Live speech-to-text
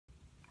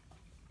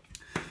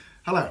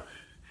Hello,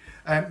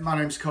 my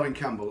name's Colin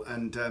Campbell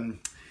and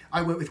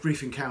I work with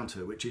Grief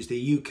Encounter, which is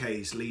the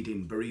UK's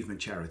leading bereavement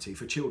charity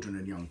for children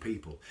and young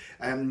people.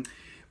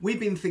 We've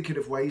been thinking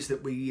of ways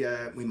that we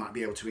might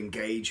be able to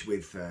engage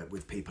with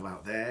people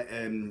out there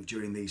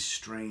during these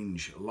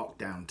strange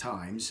lockdown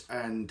times,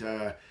 and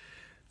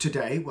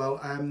today, well,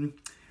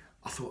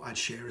 I thought I'd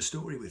share a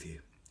story with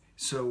you.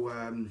 So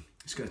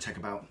it's going to take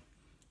about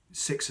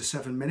 6 or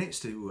 7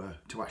 minutes to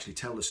actually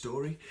tell the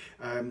story.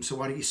 So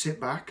why don't you sit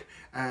back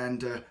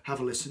and have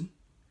a listen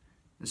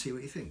and see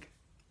what you think.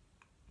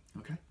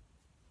 Okay.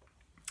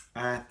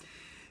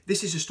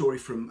 This is a story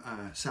from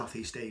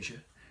Southeast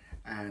Asia,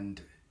 and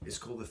it's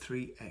called The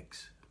Three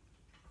Eggs.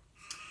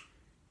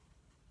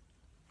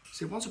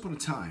 See, once upon a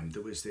time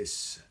there was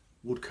this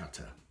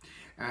woodcutter,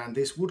 and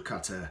this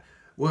woodcutter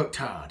worked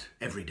hard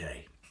every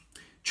day,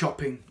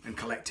 chopping and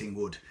collecting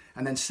wood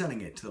and then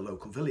selling it to the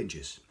local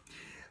villagers.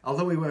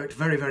 Although he worked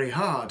very, very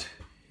hard,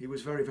 he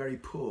was very, very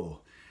poor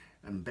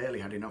and barely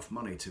had enough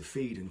money to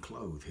feed and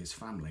clothe his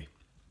family.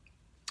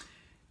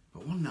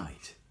 But one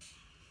night,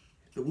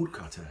 the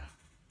woodcutter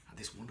had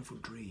this wonderful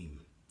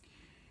dream.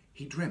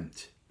 He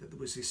dreamt that there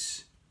was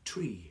this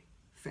tree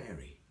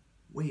fairy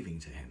waving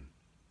to him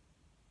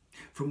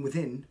from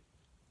within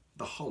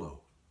the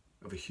hollow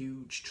of a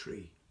huge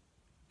tree.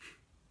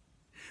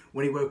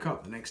 When he woke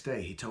up the next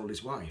day, he told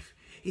his wife,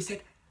 he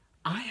said,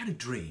 "I had a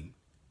dream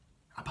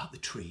about the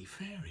tree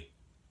fairy,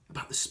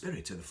 about the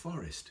spirit of the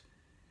forest.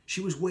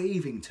 She was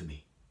waving to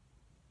me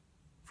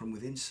from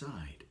within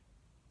inside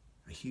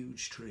a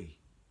huge tree."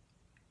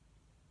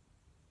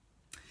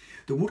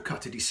 The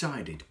woodcutter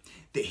decided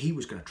that he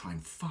was going to try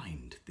and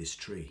find this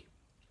tree.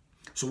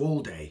 So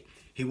all day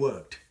he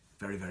worked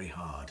very, very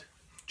hard,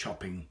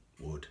 chopping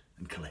wood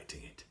and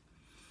collecting it.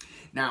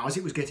 Now, as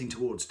it was getting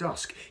towards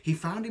dusk, he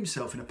found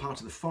himself in a part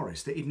of the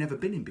forest that he'd never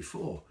been in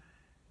before.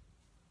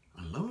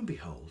 And lo and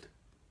behold,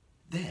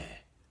 there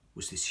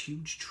was this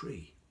huge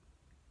tree.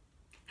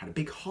 It had a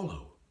big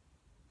hollow,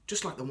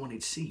 just like the one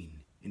he'd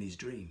seen in his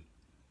dream.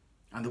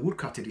 And the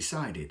woodcutter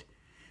decided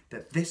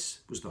that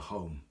this was the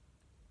home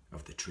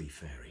of the tree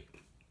fairy.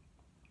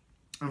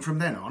 And from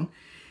then on,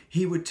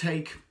 he would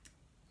take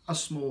a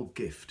small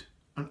gift,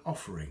 an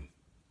offering,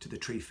 to the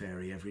tree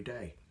fairy every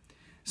day.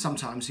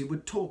 Sometimes he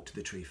would talk to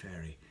the tree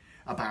fairy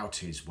about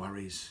his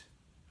worries,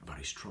 about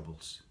his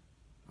troubles,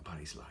 about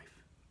his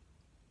life.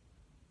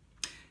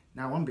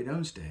 Now,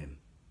 unbeknownst to him,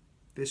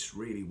 this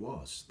really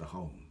was the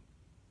home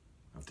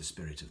of the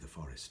spirit of the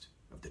forest,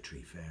 of the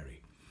tree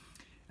fairy.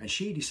 And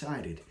she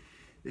decided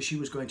that she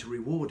was going to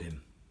reward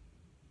him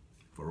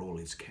for all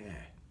his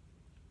care.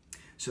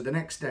 So the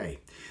next day,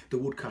 the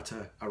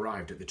woodcutter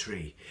arrived at the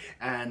tree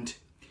and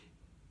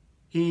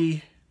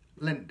he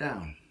leant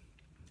down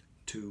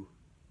to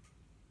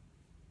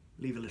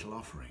leave a little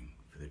offering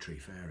for the tree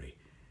fairy.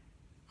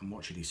 And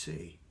what should he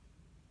see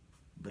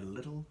but a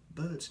little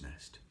bird's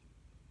nest?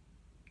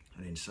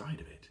 And inside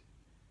of it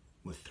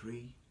were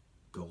 3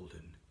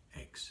 golden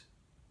eggs.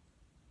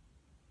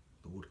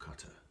 The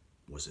woodcutter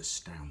was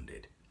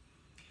astounded.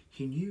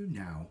 He knew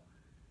now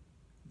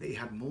that he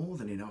had more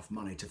than enough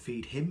money to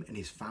feed him and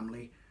his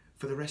family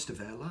for the rest of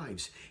their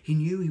lives. He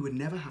knew he would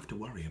never have to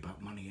worry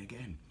about money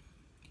again.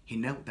 He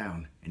knelt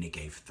down and he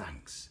gave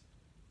thanks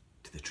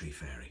to the tree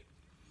fairy.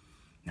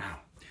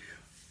 Now,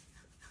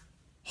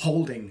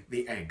 holding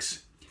the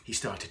eggs, he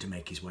started to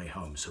make his way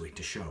home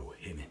to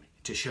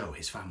show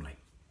his family.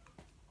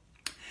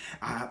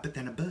 But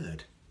then a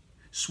bird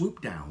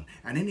swooped down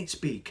and in its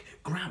beak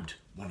grabbed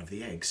one of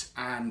the eggs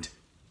and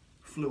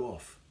flew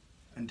off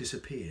and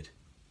disappeared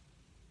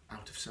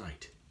out of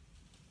sight.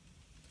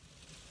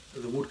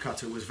 The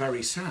woodcutter was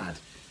very sad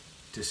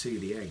to see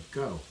the egg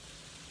go,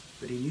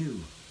 but he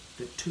knew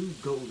that 2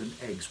 golden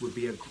eggs would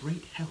be a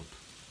great help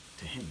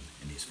to him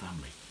and his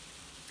family.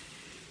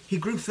 He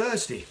grew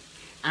thirsty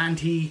and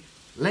he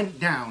leant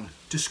down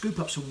to scoop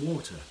up some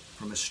water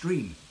from a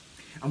stream,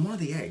 and one of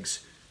the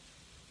eggs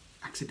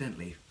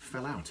accidentally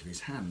fell out of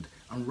his hand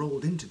and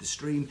rolled into the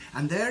stream,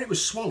 and there it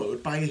was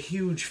swallowed by a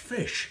huge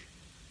fish,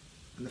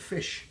 and the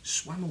fish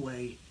swam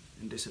away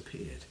and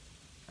disappeared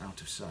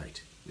out of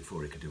sight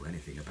before he could do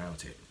anything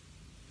about it.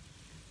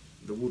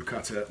 The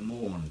woodcutter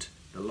mourned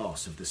the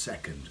loss of the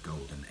 2nd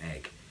golden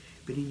egg,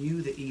 but he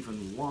knew that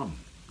even 1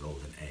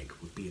 golden egg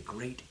would be a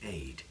great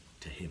aid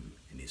to him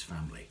and his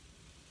family.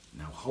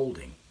 Now,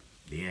 holding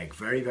the egg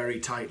very, very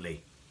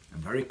tightly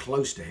and very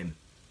close to him,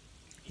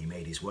 he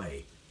made his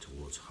way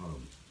towards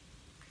home.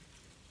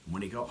 And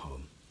when he got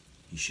home,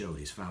 he showed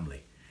his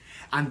family,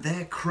 and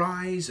their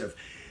cries of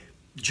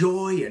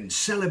joy and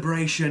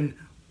celebration,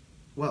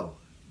 well,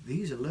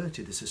 these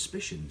alerted the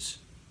suspicions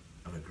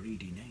of a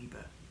greedy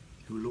neighbour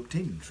who looked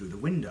in through the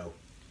window,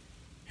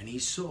 and he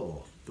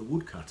saw the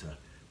woodcutter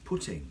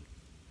putting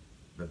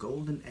the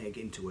golden egg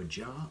into a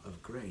jar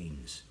of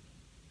grains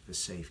for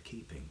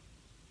safekeeping.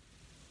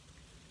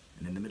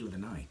 And in the middle of the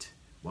night,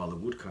 while the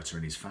woodcutter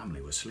and his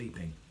family were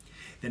sleeping,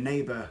 the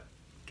neighbour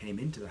came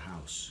into the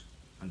house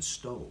and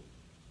stole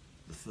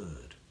the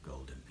 3rd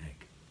golden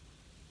egg.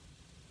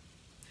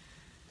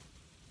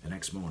 The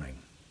next morning,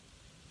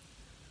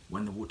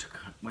 When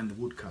the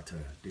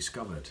woodcutter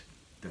discovered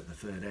that the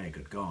third egg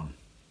had gone,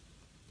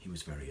 he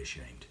was very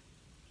ashamed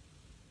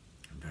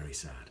and very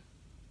sad.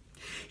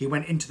 He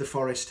went into the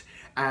forest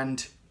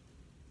and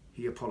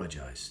he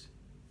apologised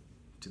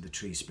to the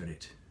tree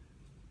spirit,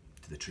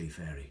 to the tree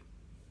fairy,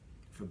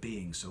 for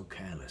being so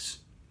careless,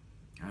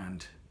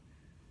 and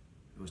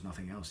there was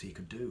nothing else he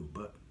could do,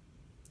 but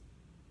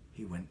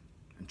he went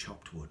and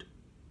chopped wood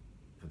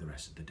for the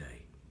rest of the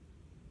day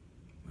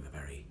with a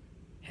very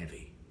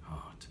heavy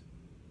heart.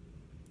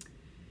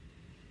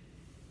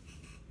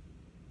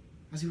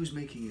 As he was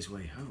making his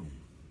way home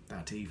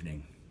that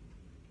evening,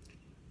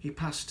 he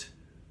passed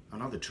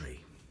another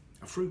tree,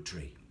 a fruit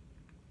tree,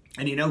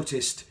 and he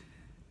noticed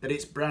that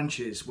its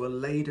branches were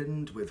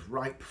laden with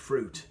ripe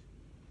fruit.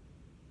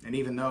 And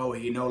even though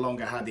he no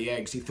longer had the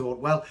eggs, he thought,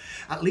 well,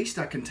 at least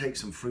I can take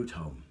some fruit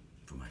home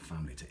for my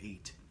family to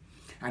eat.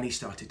 And he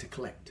started to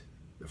collect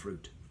the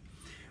fruit.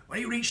 When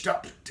he reached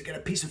up to get a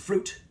piece of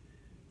fruit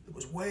that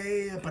was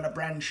way up on a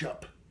branch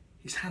up,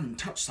 his hand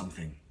touched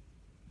something,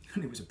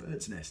 and it was a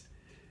bird's nest,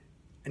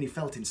 and he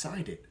felt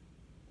inside it.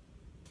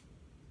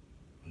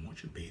 And what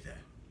should be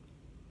there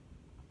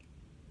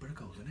but a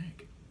golden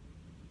egg?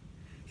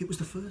 It was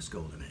the first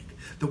golden egg,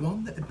 the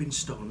one that had been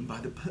stolen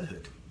by the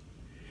bird.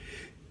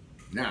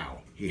 Now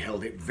he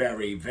held it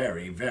very,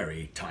 very,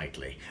 very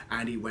tightly,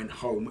 and he went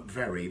home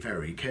very,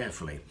 very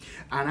carefully.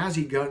 And as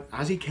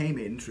he came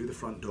in through the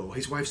front door,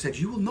 his wife said,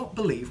 "You will not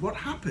believe what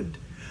happened.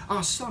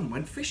 Our son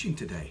went fishing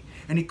today,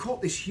 and he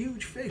caught this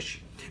huge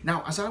fish.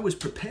 Now, as I was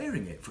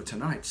preparing it for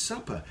tonight's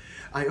supper,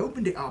 I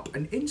opened it up,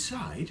 and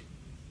inside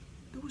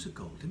there was a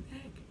golden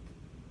egg.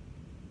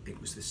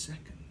 It was the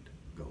second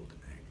golden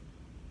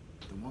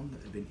egg, the one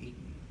that had been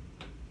eaten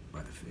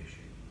by the fish."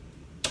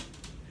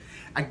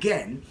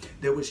 Again,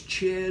 there was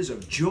cheers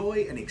of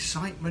joy and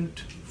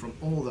excitement from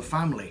all the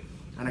family.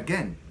 And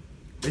again,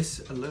 this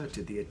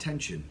alerted the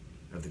attention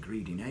of the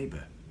greedy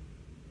neighbour,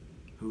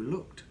 who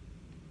looked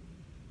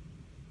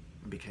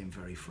and became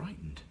very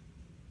frightened.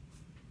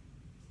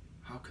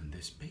 How can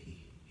this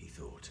be, he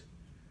thought.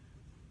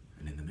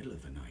 And in the middle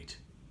of the night,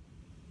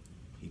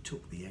 he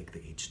took the egg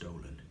that he'd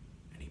stolen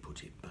and he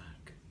put it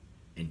back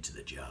into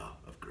the jar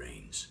of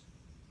grains.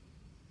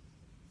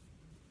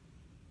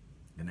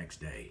 The next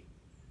day,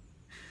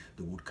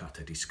 the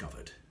woodcutter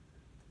discovered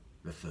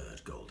the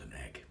third golden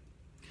egg,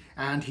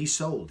 and he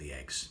sold the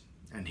eggs,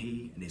 and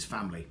he and his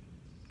family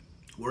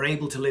were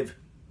able to live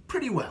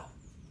pretty well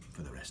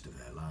for the rest of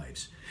their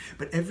lives.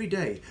 But every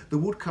day the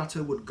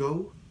woodcutter would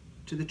go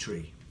to the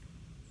tree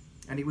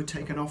and he would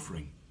take an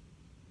offering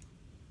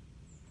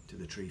to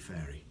the tree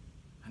fairy,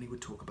 and he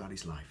would talk about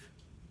his life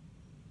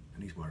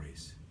and his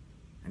worries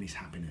and his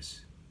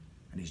happiness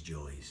and his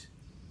joys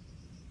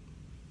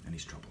and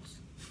his troubles.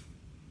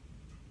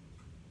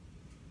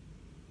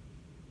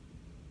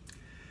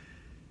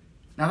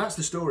 Now that's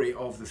the story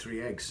of the three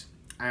eggs,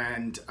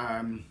 and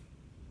I'm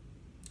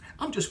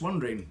just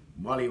wondering,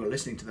 while you were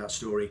listening to that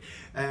story,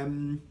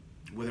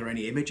 were there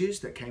any images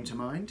that came to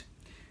mind?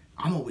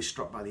 I'm always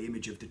struck by the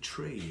image of the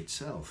tree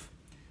itself.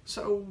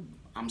 So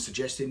I'm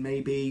suggesting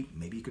maybe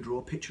you could draw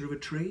a picture of a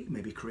tree,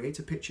 maybe create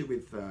a picture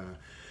with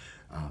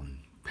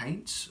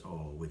paints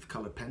or with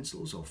coloured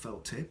pencils or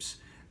felt tips.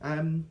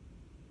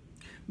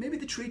 Maybe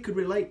the tree could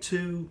relate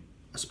to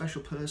a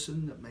special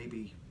person that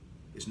maybe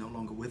is no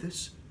longer with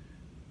us.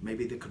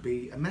 Maybe there could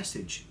be a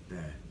message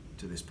there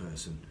to this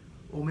person,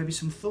 or maybe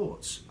some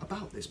thoughts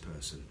about this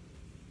person.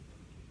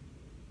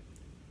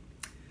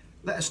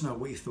 Let us know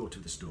what you thought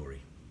of the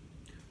story.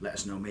 Let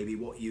us know maybe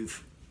what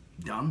you've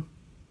done,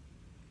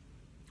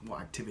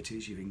 what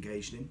activities you've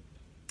engaged in,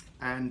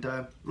 and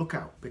look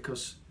out,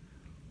 because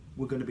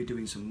we're going to be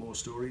doing some more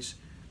stories,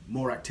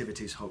 more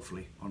activities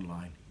hopefully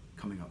online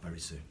coming up very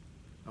soon.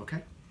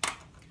 Okay?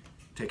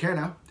 Take care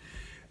now,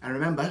 and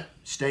remember,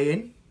 stay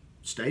in,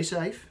 stay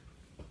safe.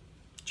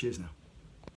 Cheers now.